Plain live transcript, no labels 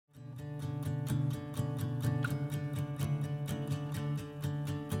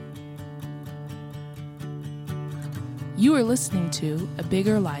You are listening to A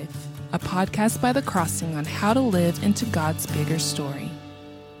Bigger Life, a podcast by The Crossing on how to live into God's bigger story.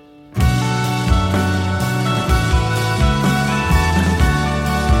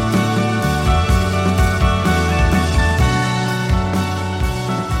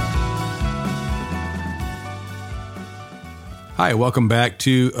 Hi, welcome back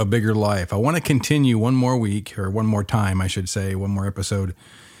to A Bigger Life. I want to continue one more week, or one more time, I should say, one more episode,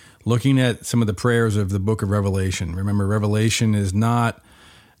 looking at some of the prayers of the book of Revelation. Remember, Revelation is not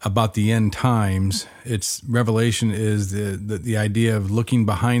about the end times. Revelation is the idea of looking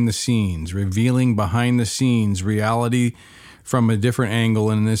behind the scenes, revealing behind the scenes reality from a different angle,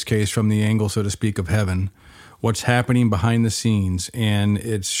 and in this case, from the angle, so to speak, of heaven, what's happening behind the scenes. And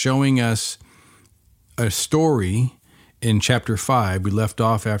it's showing us a story. In chapter 5, we left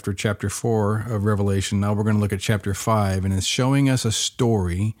off after chapter 4 of Revelation. Now we're going to look at chapter 5, and it's showing us a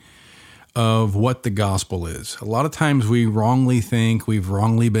story of what the gospel is. A lot of times we wrongly think, we've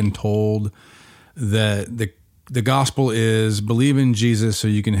wrongly been told that the gospel is believe in Jesus so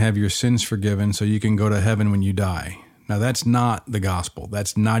you can have your sins forgiven, so you can go to heaven when you die. Now that's not the gospel.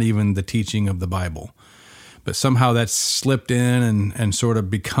 That's not even the teaching of the Bible. But somehow that's slipped in and sort of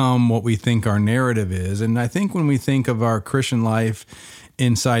become what we think our narrative is. And I think when we think of our Christian life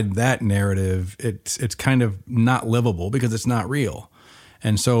inside that narrative, it's kind of not livable because it's not real.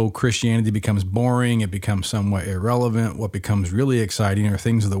 And so Christianity becomes boring. It becomes somewhat irrelevant. What becomes really exciting are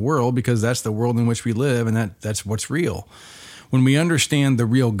things of the world, because that's the world in which we live, and that's what's real. When we understand the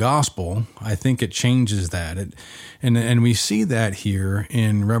real gospel, I think it changes that. And we see that here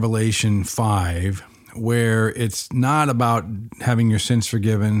in Revelation 5, where it's not about having your sins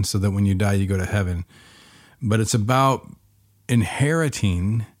forgiven so that when you die you go to heaven, but it's about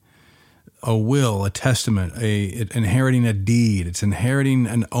inheriting a will, a testament, inheriting a deed. It's inheriting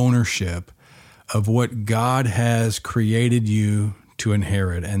an ownership of what God has created you to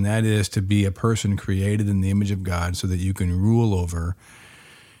inherit, and that is to be a person created in the image of God so that you can rule over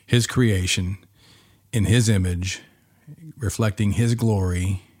His creation in His image, reflecting His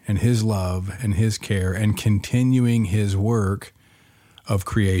glory and His love and His care, and continuing His work of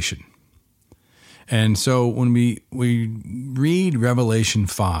creation. And so when we read Revelation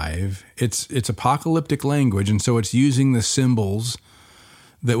 5, it's apocalyptic language, and so it's using the symbols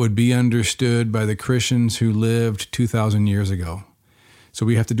that would be understood by the Christians who lived 2,000 years ago. So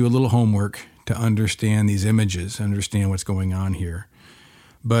we have to do a little homework to understand these images, understand what's going on here.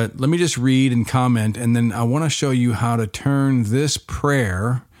 But let me just read and comment, and then I want to show you how to turn this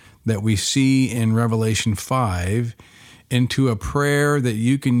prayer that we see in Revelation 5 into a prayer that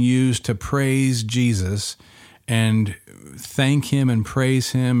you can use to praise Jesus and thank Him and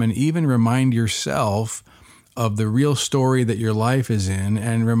praise Him, and even remind yourself of the real story that your life is in,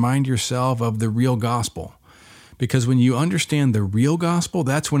 and remind yourself of the real gospel. Because when you understand the real gospel,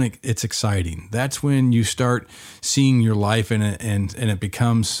 that's when it's exciting. That's when you start seeing your life in it, and it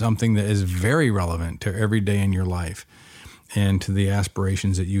becomes something that is very relevant to every day in your life and to the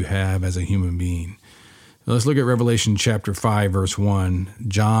aspirations that you have as a human being. So let's look at Revelation chapter 5, verse 1.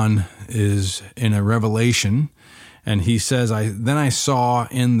 John is in a revelation, and he says, Then I saw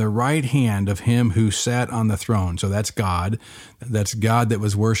in the right hand of Him who sat on the throne. So that's God. That's God that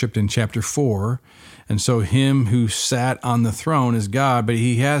was worshipped in chapter 4. And so Him who sat on the throne is God, but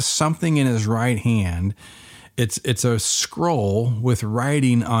He has something in His right hand. It's a scroll with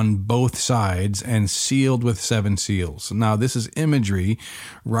writing on both sides and sealed with 7 seals. Now, this is imagery,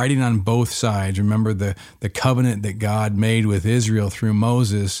 writing on both sides. Remember the covenant that God made with Israel through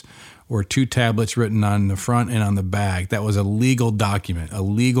Moses were 2 tablets written on the front and on the back. That was a legal document, a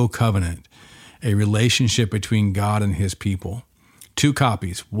legal covenant, a relationship between God and His people. 2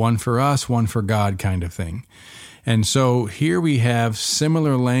 copies, one for us, one for God kind of thing. And so here we have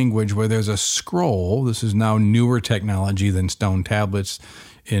similar language where there's a scroll. This is now newer technology than stone tablets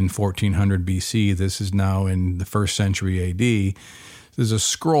in 1400 BC. This is now in the 1st century AD. There's a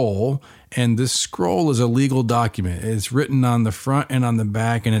scroll, and this scroll is a legal document. It's written on the front and on the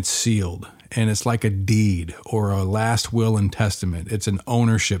back, and it's sealed. And it's like a deed or a last will and testament. It's an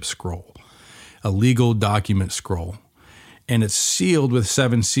ownership scroll, a legal document scroll. And it's sealed with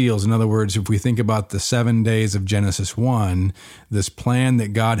 7 seals. In other words, if we think about the 7 days of Genesis 1, this plan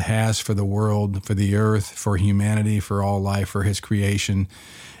that God has for the world, for the earth, for humanity, for all life, for His creation,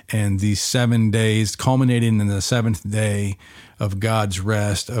 and these 7 days culminating in the 7th day of God's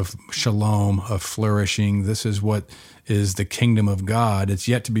rest, of shalom, of flourishing. This is what is the kingdom of God. It's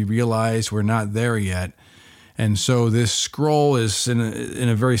yet to be realized. We're not there yet. And so this scroll is in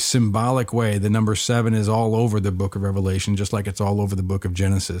a very symbolic way. The number 7 is all over the book of Revelation, just like it's all over the book of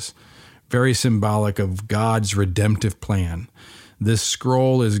Genesis. very symbolic of God's redemptive plan. This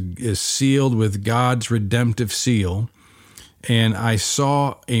scroll is sealed with God's redemptive seal. And I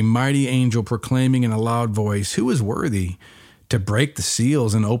saw a mighty angel proclaiming in a loud voice, "Who is worthy to break the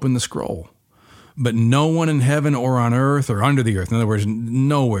seals and open the scroll?" But no one in heaven or on earth or under the earth, in other words,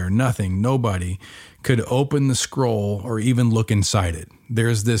 nowhere, nothing, nobody could open the scroll or even look inside it.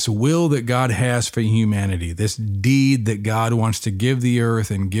 There's this will that God has for humanity, this deed that God wants to give the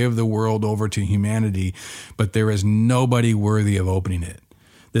earth and give the world over to humanity, but there is nobody worthy of opening it.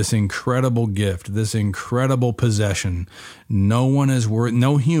 This incredible gift, this incredible possession,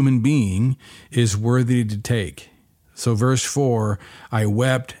 no human being is worthy to take. So verse 4, I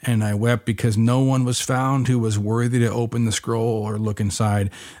wept because no one was found who was worthy to open the scroll or look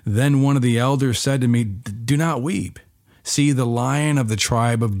inside. Then one of the elders said to me, "Do not weep. See, the Lion of the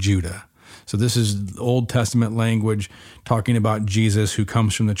tribe of Judah." So this is Old Testament language talking about Jesus, who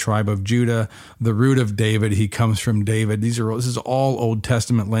comes from the tribe of Judah, the root of David. He comes from David. This is all Old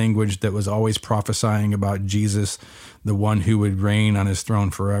Testament language that was always prophesying about Jesus, the one who would reign on his throne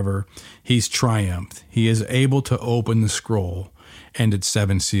forever. He's triumphed. He is able to open the scroll and its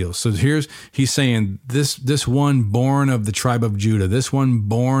 7 seals. So he's saying this one born of the tribe of Judah, this one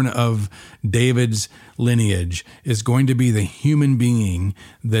born of David's lineage is going to be the human being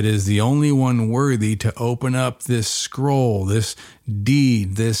that is the only one worthy to open up this scroll, this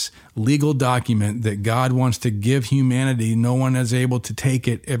deed, this legal document that God wants to give humanity. No one is able to take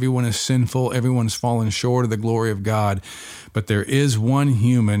it. Everyone is sinful. Everyone's fallen short of the glory of God. But there is one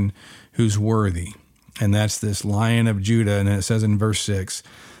human who's worthy. And that's this Lion of Judah. And it says in verse 6,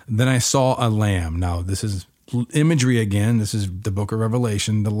 then I saw a lamb. Now, this is imagery again. This is the book of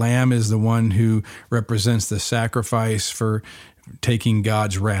Revelation. The lamb is the one who represents the sacrifice for taking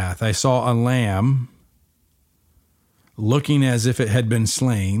God's wrath. I saw a lamb looking as if it had been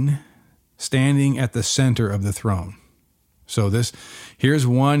slain, standing at the center of the throne. So here's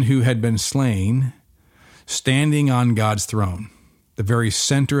one who had been slain, standing on God's throne. The very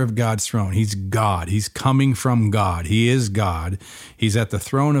center of God's throne. He's God. He's coming from God. He is God. He's at the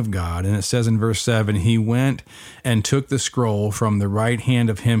throne of God. And it says in verse 7, he went and took the scroll from the right hand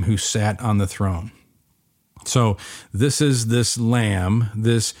of him who sat on the throne. So this is this lamb,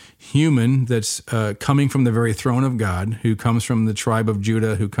 this human that's coming from the very throne of God, who comes from the tribe of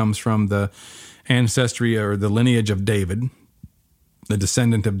Judah, who comes from the ancestry or the lineage of David, the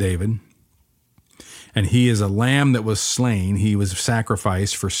descendant of David. And he is a lamb that was slain. He was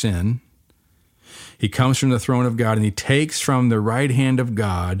sacrificed for sin. He comes from the throne of God, and he takes from the right hand of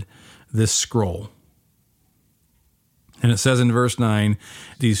God this scroll. And it says in verse 9,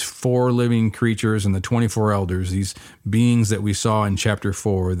 these 4 living creatures and the 24 elders, these beings that we saw in chapter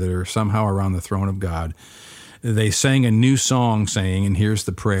 4 that are somehow around the throne of God, they sang a new song saying, and here's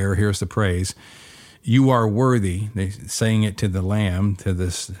the prayer, here's the praise, "You are worthy." They sang it to the Lamb, to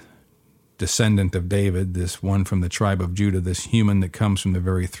this descendant of David, this one from the tribe of Judah, this human that comes from the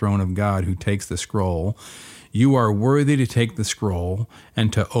very throne of God who takes the scroll. "You are worthy to take the scroll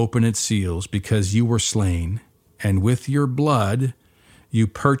and to open its seals, because you were slain, and with your blood you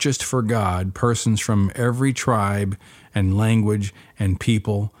purchased for God persons from every tribe and language and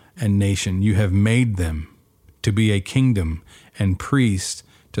people and nation. You have made them to be a kingdom and priests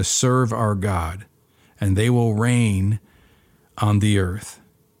to serve our God, and they will reign on the earth."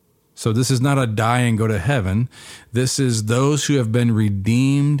 So this is not a die and go to heaven. This is those who have been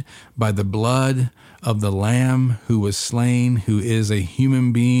redeemed by the blood of the Lamb who was slain, who is a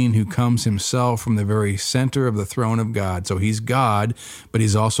human being who comes himself from the very center of the throne of God. So he's God, but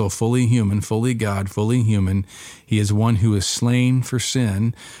he's also fully human, fully God, fully human. He is one who is slain for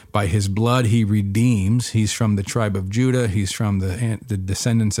sin. By his blood he redeems. He's from the tribe of Judah. He's from the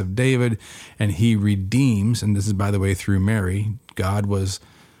descendants of David, and he redeems. And this is, by the way, through Mary. God was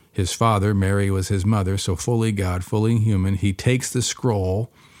his father, Mary was his mother, so fully God, fully human. He takes the scroll,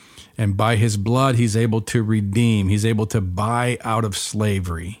 and by his blood, he's able to redeem. He's able to buy out of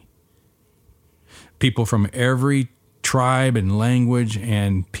slavery people from every tribe and language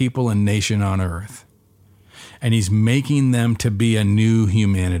and people and nation on earth. And he's making them to be a new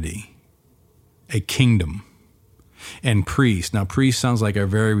humanity, a kingdom. And priest. Now, priest sounds like a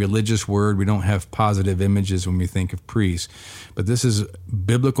very religious word. We don't have positive images when we think of priest. But this is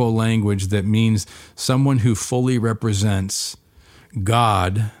biblical language that means someone who fully represents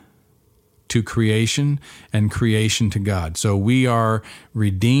God to creation and creation to God. So we are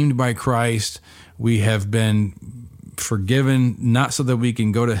redeemed by Christ. We have been forgiven, not so that we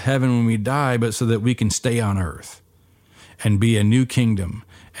can go to heaven when we die, but so that we can stay on earth and be a new kingdom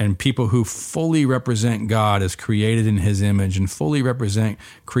and people who fully represent God as created in his image and fully represent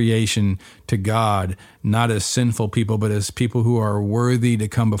creation to God, not as sinful people, but as people who are worthy to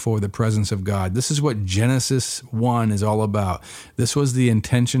come before the presence of God. This is what Genesis 1 is all about. This was the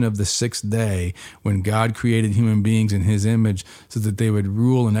intention of the sixth day when God created human beings in his image so that they would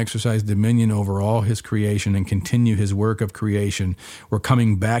rule and exercise dominion over all his creation and continue his work of creation. We're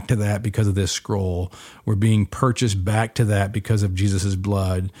coming back to that because of this scroll. We're being purchased back to that because of Jesus'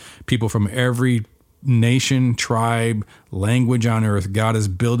 blood. People from every nation, tribe, language on earth, God is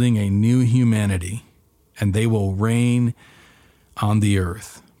building a new humanity, and they will reign on the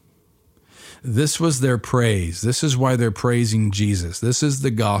earth. This was their praise. This is why they're praising Jesus. This is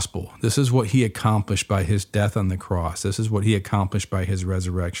the gospel. This is what he accomplished by his death on the cross. This is what he accomplished by his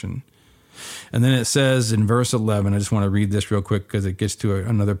resurrection. And then it says in verse 11, I just want to read this real quick because it gets to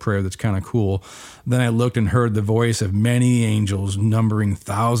another prayer that's kind of cool. Then I looked and heard the voice of many angels, numbering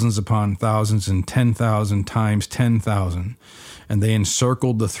thousands upon thousands and 10,000 times 10,000. And they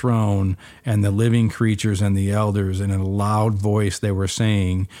encircled the throne and the living creatures and the elders. And in a loud voice they were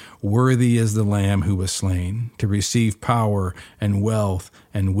saying, "Worthy is the Lamb who was slain to receive power and wealth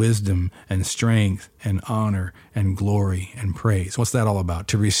and wisdom and strength and honor and glory and praise." What's that all about?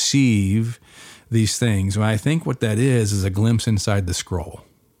 To receive these things. Well, I think what that is a glimpse inside the scroll.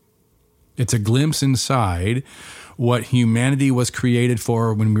 It's a glimpse inside what humanity was created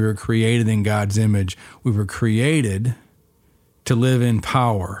for when we were created in God's image. We were created to live in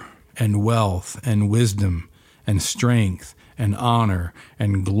power and wealth and wisdom and strength and honor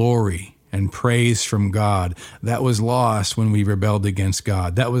and glory and praise from God. That was lost when we rebelled against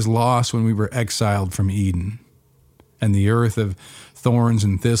God. That was lost when we were exiled from Eden. And the earth of thorns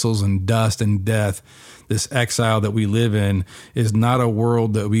and thistles and dust and death, this exile that we live in, is not a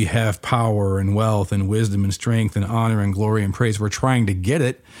world that we have power and wealth and wisdom and strength and honor and glory and praise. We're trying to get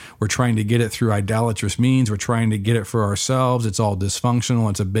it. We're trying to get it through idolatrous means. We're trying to get it for ourselves. It's all dysfunctional.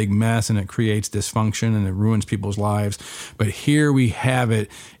 It's a big mess, and it creates dysfunction, and it ruins people's lives. But here we have it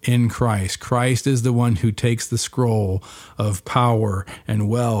in Christ. Christ is the one who takes the scroll of power and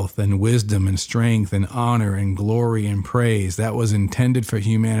wealth and wisdom and strength and honor and glory and praise. That was intended for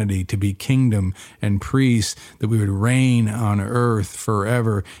humanity to be kingdom and priest, that we would reign on earth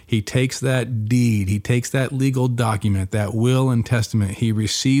forever. He takes that deed, he takes that legal document, that will and testament, he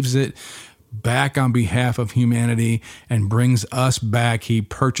receives it back on behalf of humanity and brings us back. He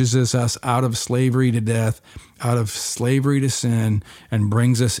purchases us out of slavery to death, out of slavery to sin, and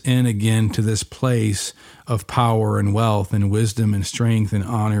brings us in again to this place of power and wealth and wisdom and strength and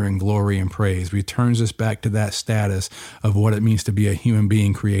honor and glory and praise. Returns us back to that status of what it means to be a human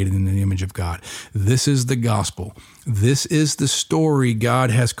being created in the image of God. This is the gospel. This is the story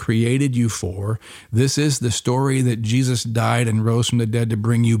God has created you for. This is the story that Jesus died and rose from the dead to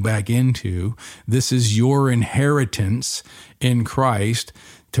bring you back into. This is your inheritance in Christ,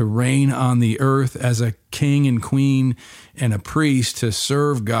 to reign on the earth as a king and queen and a priest, to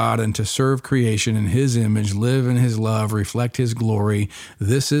serve God and to serve creation in his image, live in his love, reflect his glory.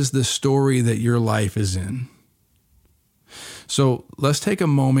 This is the story that your life is in. So let's take a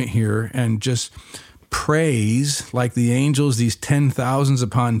moment here and just praise like the angels, these 10,000s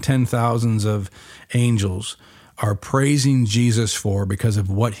upon 10,000s of angels are praising Jesus for because of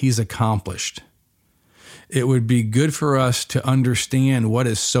what he's accomplished. It would be good for us to understand what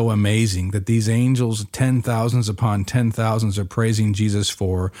is so amazing that these angels, 10,000s upon 10,000s, are praising Jesus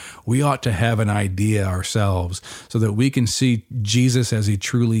for. We ought to have an idea ourselves so that we can see Jesus as he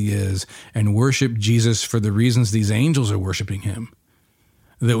truly is and worship Jesus for the reasons these angels are worshiping him.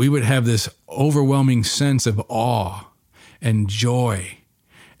 That we would have this overwhelming sense of awe and joy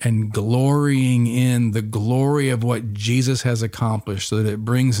and glorying in the glory of what Jesus has accomplished, so that it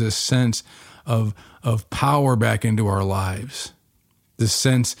brings this sense of power back into our lives, this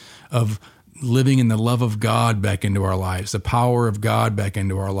sense of living in the love of God back into our lives, the power of God back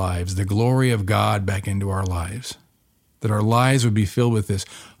into our lives, the glory of God back into our lives, that our lives would be filled with this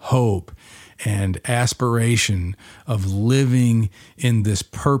hope and aspiration of living in this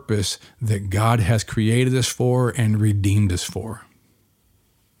purpose that God has created us for and redeemed us for.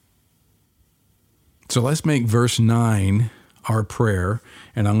 So let's make verse 9 our prayer,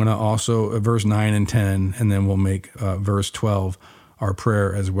 and I'm going to also verse 9 and 10, and then we'll make verse 12 our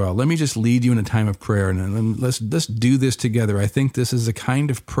prayer as well. Let me just lead you in a time of prayer, and let's do this together. I think this is a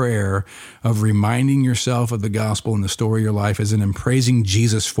kind of prayer of reminding yourself of the gospel and the story of your life is, and praising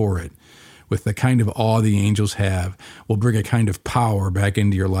Jesus for it with the kind of awe the angels have. Will bring a kind of power back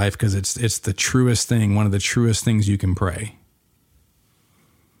into your life because it's the truest thing, one of the truest things you can pray.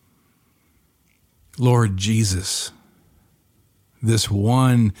 Lord Jesus, This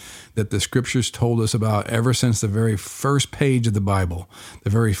one that the scriptures told us about ever since the very first page of the Bible, the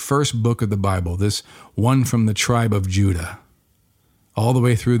very first book of the Bible, this one from the tribe of Judah, all the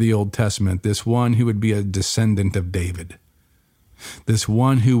way through the Old Testament, this one who would be a descendant of David, this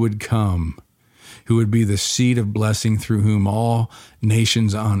one who would come, who would be the seed of blessing through whom all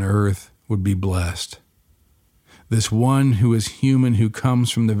nations on earth would be blessed. This one who is human, who comes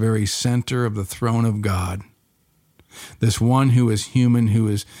from the very center of the throne of God. This one who is human, who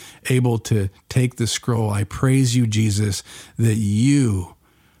is able to take the scroll. I praise you, Jesus, that you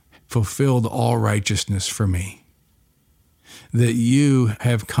fulfilled all righteousness for me. That you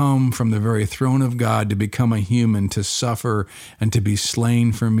have come from the very throne of God to become a human, to suffer and to be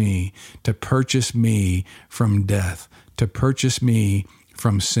slain for me, to purchase me from death, to purchase me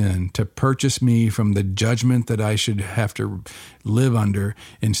from sin, to purchase me from the judgment that I should have to live under.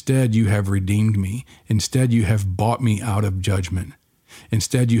 Instead, you have redeemed me. Instead, you have bought me out of judgment.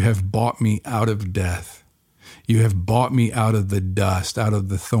 Instead, you have bought me out of death. You have bought me out of the dust, out of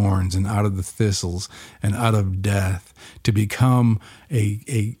the thorns, and out of the thistles, and out of death, to become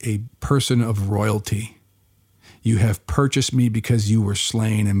a person of royalty. You have purchased me because you were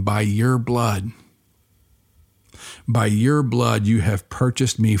slain, and by your blood, you have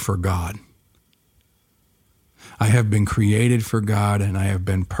purchased me for God. I have been created for God, and I have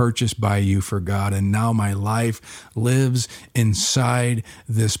been purchased by you for God. And now my life lives inside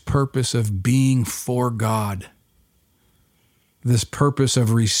this purpose of being for God. This purpose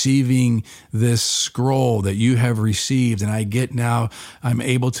of receiving this scroll that you have received. And I'm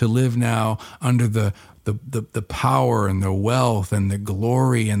able to live now under the power and the wealth and the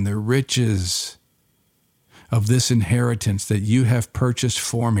glory and the riches of this inheritance that you have purchased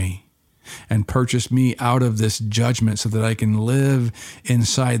for me, and purchased me out of this judgment so that I can live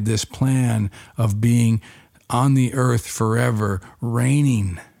inside this plan of being on the earth forever,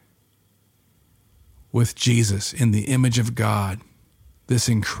 reigning with Jesus in the image of God. This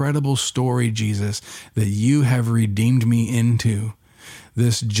incredible story, Jesus, that you have redeemed me into,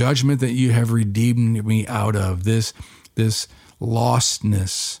 this judgment that you have redeemed me out of, this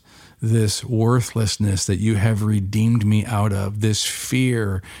lostness, this worthlessness that you have redeemed me out of, this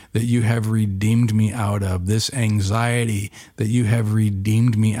fear that you have redeemed me out of, this anxiety that you have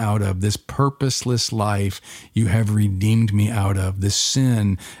redeemed me out of, this purposeless life you have redeemed me out of, this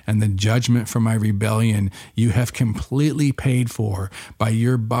sin and the judgment for my rebellion you have completely paid for by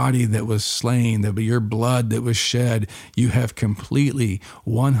your body that was slain, by your blood that was shed. You have completely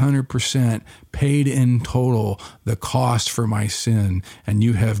 100% paid in total the cost for my sin, and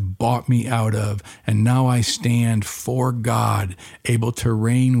you have bought me out of, and now I stand for God, able to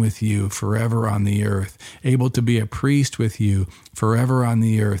reign with you forever on the earth, able to be a priest with you forever on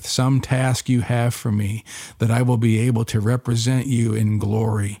the earth. Some task you have for me that I will be able to represent you in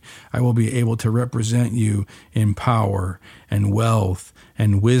glory. I will be able to represent you in power and wealth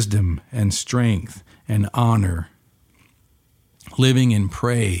and wisdom and strength and honor, living in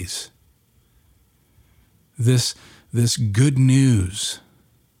praise. This good news,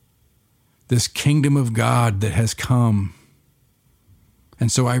 this kingdom of God that has come.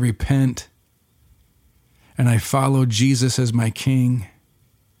 And so I repent and I follow Jesus as my King,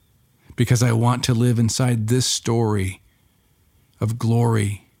 because I want to live inside this story of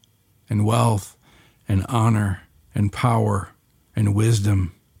glory and wealth and honor and power and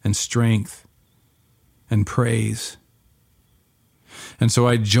wisdom and strength and praise. And so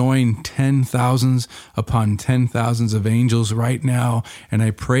I join 10,000s upon 10,000s of angels right now, and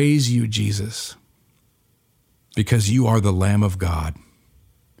I praise you, Jesus, because you are the Lamb of God.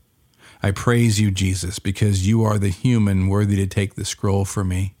 I praise you, Jesus, because you are the human worthy to take the scroll for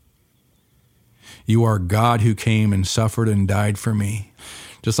me. You are God who came and suffered and died for me.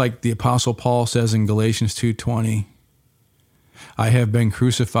 Just like the Apostle Paul says in Galatians 2:20, I have been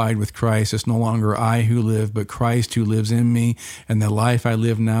crucified with Christ. It's no longer I who live, but Christ who lives in me. And the life I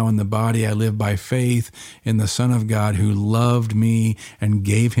live now in the body, I live by faith in the Son of God who loved me and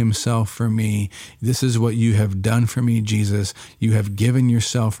gave himself for me. This is what you have done for me, Jesus. You have given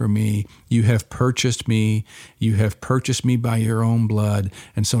yourself for me. You have purchased me. You have purchased me by your own blood.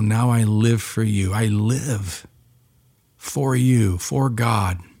 And so now I live for you. I live for you, for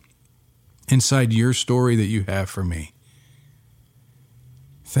God, inside your story that you have for me.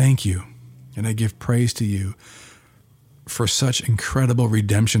 Thank you, and I give praise to you for such incredible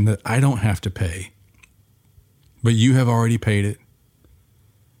redemption that I don't have to pay, but you have already paid it.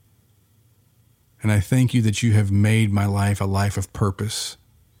 And I thank you that you have made my life a life of purpose.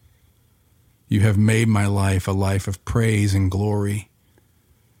 You have made my life a life of praise and glory.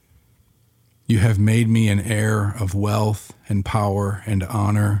 You have made me an heir of wealth and power and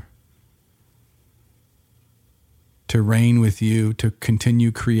honor, to reign with you, to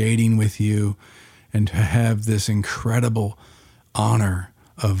continue creating with you, and to have this incredible honor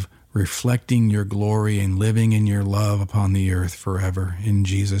of reflecting your glory and living in your love upon the earth forever in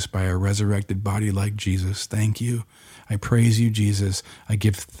Jesus by a resurrected body like Jesus. Thank you. I praise you, Jesus. I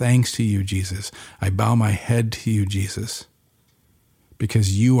give thanks to you, Jesus. I bow my head to you, Jesus,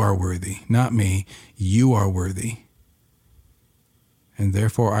 because you are worthy, not me. You are worthy. And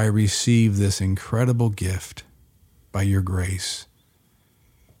therefore I receive this incredible gift by your grace.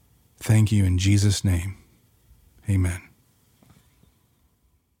 Thank you in Jesus' name. Amen.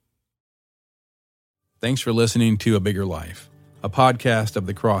 Thanks for listening to A Bigger Life, a podcast of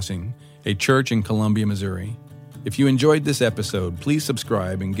The Crossing, a church in Columbia, Missouri. If you enjoyed this episode, please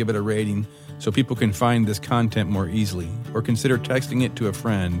subscribe and give it a rating so people can find this content more easily, or consider texting it to a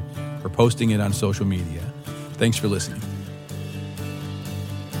friend or posting it on social media. Thanks for listening.